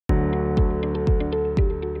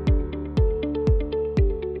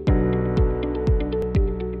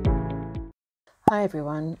Hi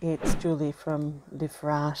everyone, it's Julie from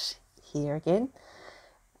SheleeArt here again,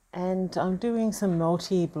 and I'm doing some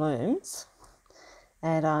multi-blooms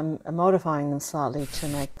and I'm modifying them slightly to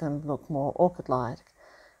make them look more orchid-like,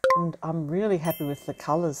 and I'm really happy with the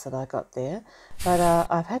colours that I got there. But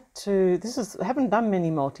I haven't done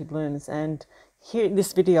many multi-blooms, and here in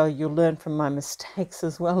this video you'll learn from my mistakes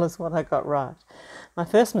as well as what I got right. My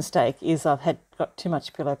first mistake is I've got too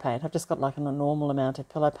much pillow paint. I've just got like a normal amount of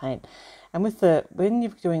pillow paint. And when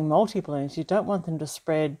you're doing multi-blooms, you don't want them to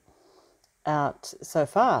spread out so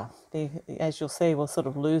far. As you'll see, we'll sort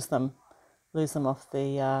of lose them off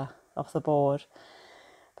the board.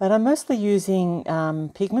 But I'm mostly using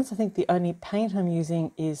pigments. I think the only paint I'm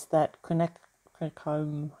using is that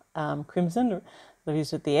Quinacridone crimson that I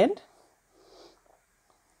used at the end.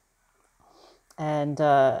 And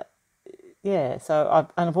yeah, so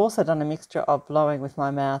I've also done a mixture of blowing with my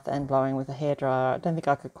mouth and blowing with a hairdryer. I don't think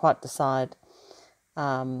I could quite decide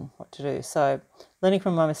what to do. So learning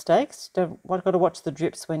from my mistakes. Got to watch the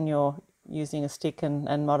drips when you're using a stick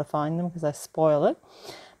and modifying them, because they spoil it.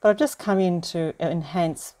 But I've just come in to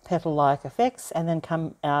enhance petal-like effects, and then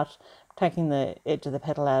come out taking the edge of the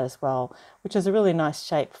petal out as well, which is a really nice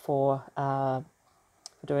shape for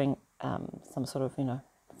doing some sort of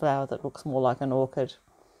flower that looks more like an orchid.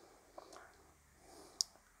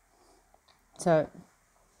 So,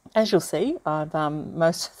 as you'll see,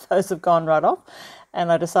 most of those have gone right off,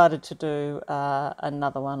 and I decided to do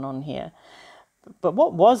another one on here. But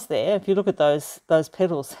what was there, if you look at those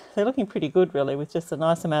petals, they're looking pretty good really, with just a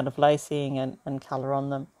nice amount of lacing and colour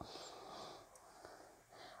on them.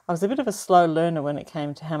 I was a bit of a slow learner when it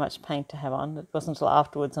came to how much paint to have on. It wasn't until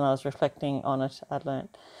afterwards, and I was reflecting on it, I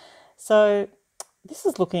learnt. So this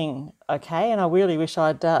is looking okay, and I really wish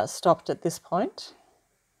I'd stopped at this point,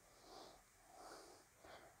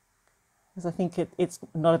 because I think it's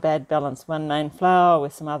not a bad balance. One main flower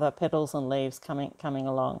with some other petals and leaves coming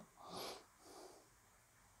along.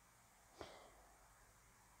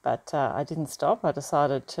 But I didn't stop. I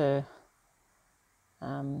decided to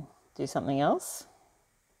do something else.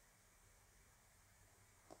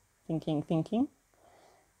 Thinking.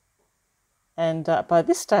 And by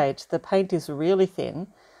this stage, the paint is really thin.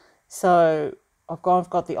 So I've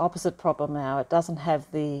got the opposite problem now. It doesn't have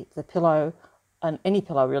the pillow, and any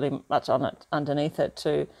pillow really, much on it underneath it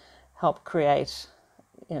to help create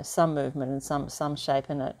some movement and some shape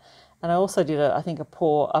in it. And I also did I think a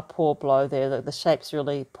poor blow there. The shape's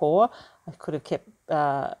really poor. I could have kept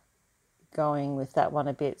going with that one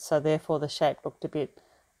a bit, so therefore the shape looked a bit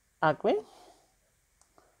ugly.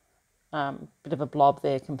 Bit of a blob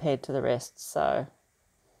there compared to the rest, so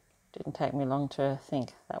it didn't take me long to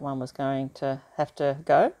think that one was going to have to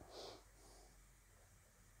go.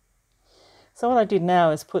 So what I did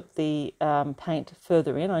now is put the paint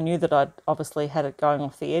further in. I knew that I'd obviously had it going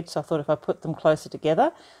off the edge, so I thought if I put them closer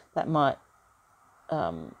together, that might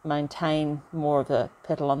maintain more of the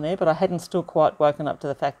petal on there. But I hadn't still quite woken up to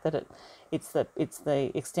the fact that it's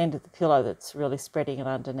the extent of the pillow that's really spreading it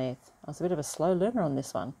underneath. I was a bit of a slow learner on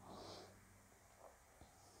this one.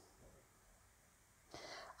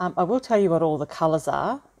 I will tell you what all the colours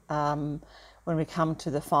are when we come to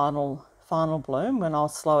the final bloom, when I'll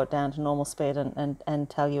slow it down to normal speed and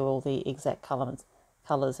tell you all the exact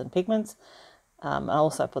colours and pigments. I'll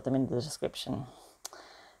also put them into the description.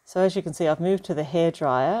 So as you can see, I've moved to the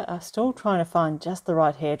hairdryer. I'm still trying to find just the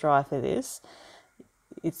right hairdryer for this.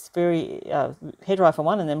 It's very hairdryer for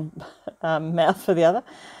one, and then mouth for the other.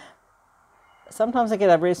 Sometimes I get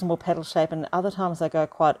a reasonable petal shape, and other times I go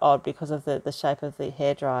quite odd because of the shape of the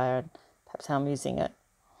hairdryer and perhaps how I'm using it.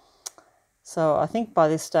 So I think by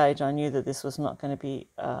this stage I knew that this was not going to be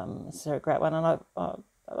a great one, and I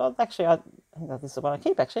think this is the one I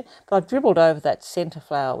keep actually, but I've dribbled over that centre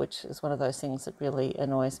flower, which is one of those things that really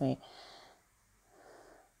annoys me.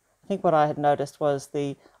 I think what I had noticed was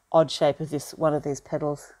the odd shape of one of these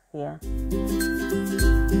petals here.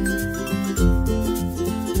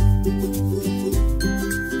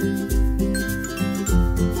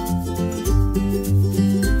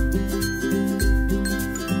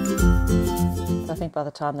 I think by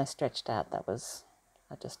the time they stretched out,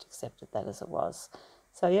 I just accepted that as it was.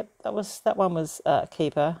 So yep, that one was a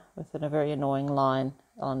keeper with a very annoying line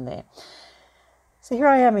on there. So here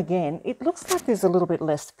I am again. It looks like there's a little bit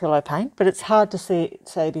less pillow paint, but it's hard to say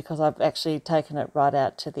because I've actually taken it right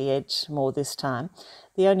out to the edge more this time.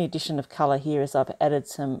 The only addition of colour here is I've added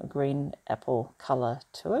some green apple colour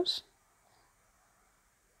to it.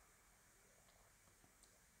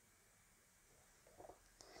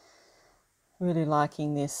 Really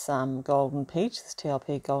liking this golden peach. This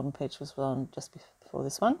TLP golden peach was on just before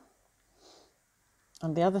this one.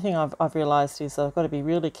 And the other thing I've realised is I've got to be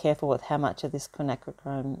really careful with how much of this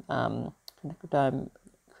Quinacridone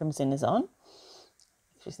crimson is on.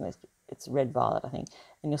 It's red violet, I think.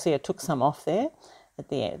 And you'll see I took some off there at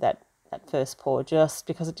the end, that first pour, just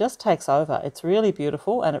because it just takes over. It's really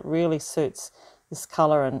beautiful and it really suits this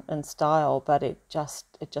colour and style, but it just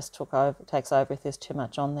takes over if there's too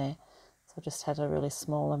much on there. So I just had a really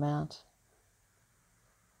small amount.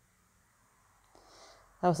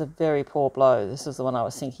 That was a very poor blow. This is the one I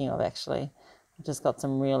was thinking of, actually. I've just got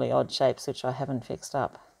some really odd shapes which I haven't fixed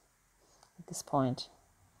up at this point.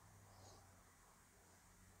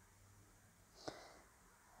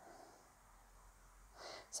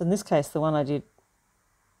 So in this case, the one I did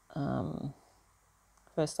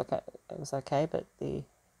first, okay, it was okay, but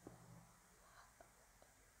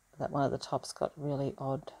that one at the top's got really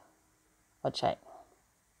odd shape.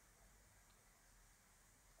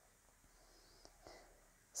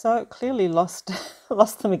 So clearly lost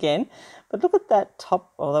them again, but look at that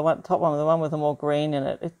top, or the top one, the one with the more green in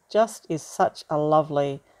it. It just is such a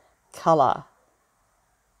lovely colour.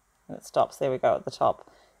 And it stops. There we go at the top.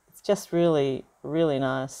 It's just really, really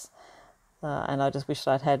nice, and I just wished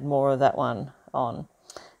I'd had more of that one on.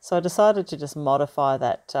 So I decided to just modify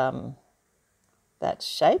that that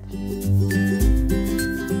shape.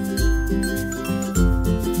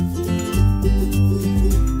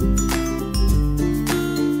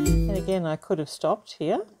 And again, I could have stopped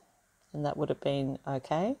here, and that would have been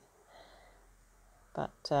okay.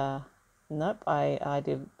 But nope, I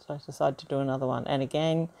decided to do another one, and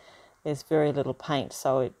again, there's very little paint,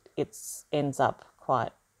 so it ends up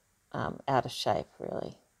quite out of shape,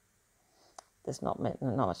 really. There's not much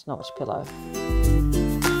pillow.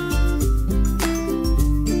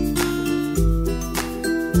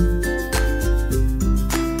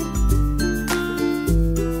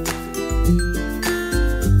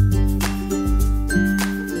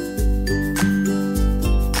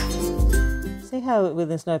 See how when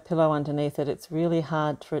there's no pillow underneath it, it's really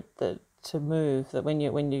hard for it to move. That when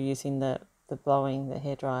you're using the blowing, the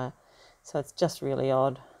hairdryer, so it's just really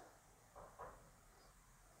odd.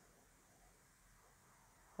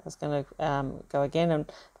 I was going to go again,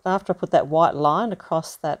 and after I put that white line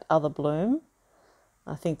across that other bloom,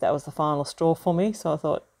 I think that was the final straw for me. So I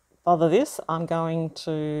thought, bother this, I'm going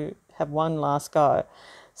to have one last go.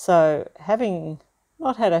 So having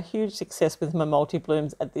not had a huge success with my multi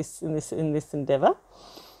blooms in this endeavour,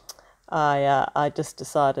 I just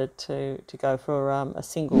decided to go for a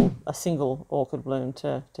single orchid bloom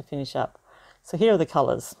to finish up. So here are the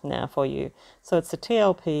colours now for you. So it's the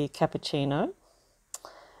TLP Cappuccino,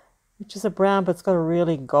 which is a brown, but it's got a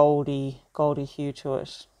really goldy hue to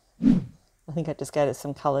it. I think I just gave it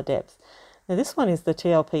some colour depth. Now this one is the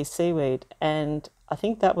TLP Seaweed, and I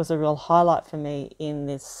think that was a real highlight for me in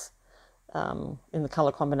this, in the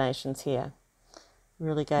colour combinations here.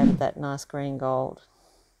 Really gave it that nice green gold.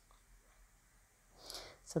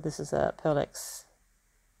 So this is a Pearl-Ex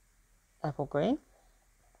apple green.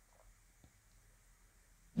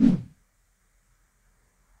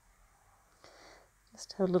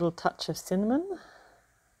 Just a little touch of cinnamon,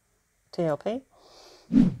 TLP.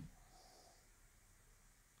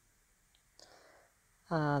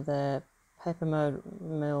 The Paper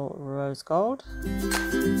Mill Rose Gold.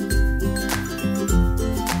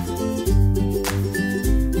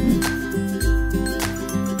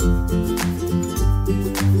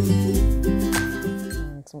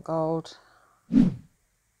 And some gold.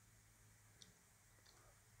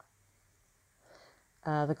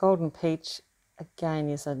 The Golden Peach, again,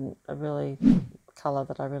 is a really colour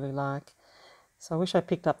that I really like. So I wish I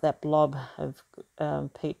picked up that blob of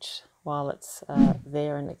peach while it's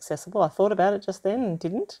there and accessible. I thought about it just then and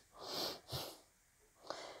didn't.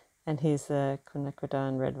 And here's the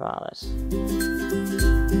Quinacridone Red Violet.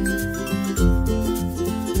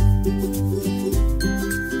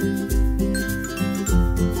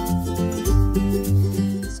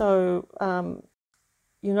 So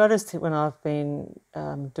you noticed when I've been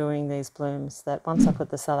doing these blooms that once I put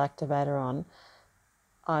the cell activator on,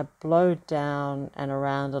 I blow down and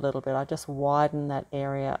around a little bit. I just widen that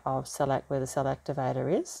area of where the cell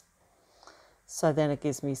activator is. So then it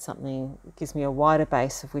gives me a wider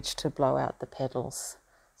base of which to blow out the petals.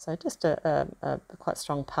 So just a quite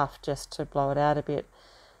strong puff just to blow it out a bit.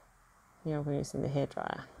 Here we're using the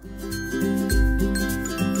hairdryer.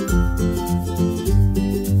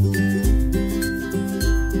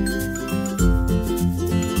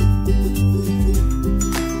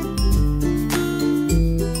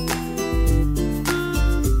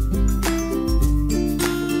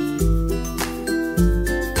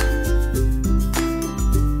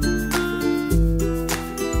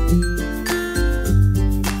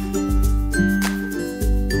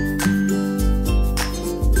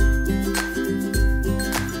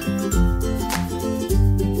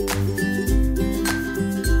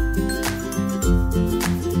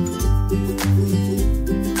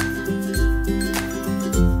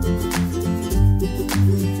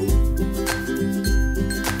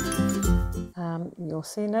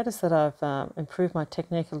 So you notice that I've improved my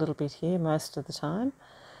technique a little bit here most of the time.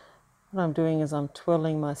 What I'm doing is I'm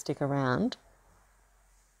twirling my stick around,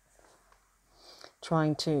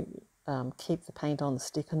 trying to keep the paint on the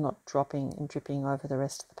stick and not dropping and dripping over the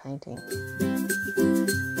rest of the painting.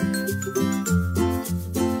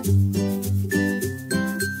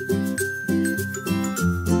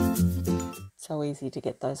 So easy to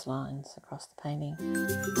get those lines across the painting.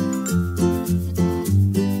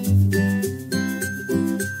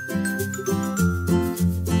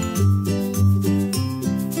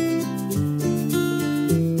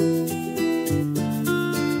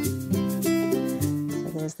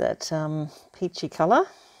 That peachy colour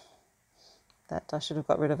that I should have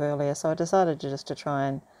got rid of earlier, so I decided just to try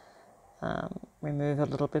and remove a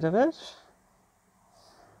little bit of it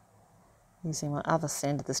using my other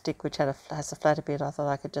end of the stick, which has a flatter bit. I thought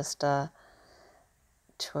I could just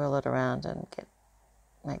twirl it around and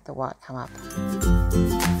make the white come up.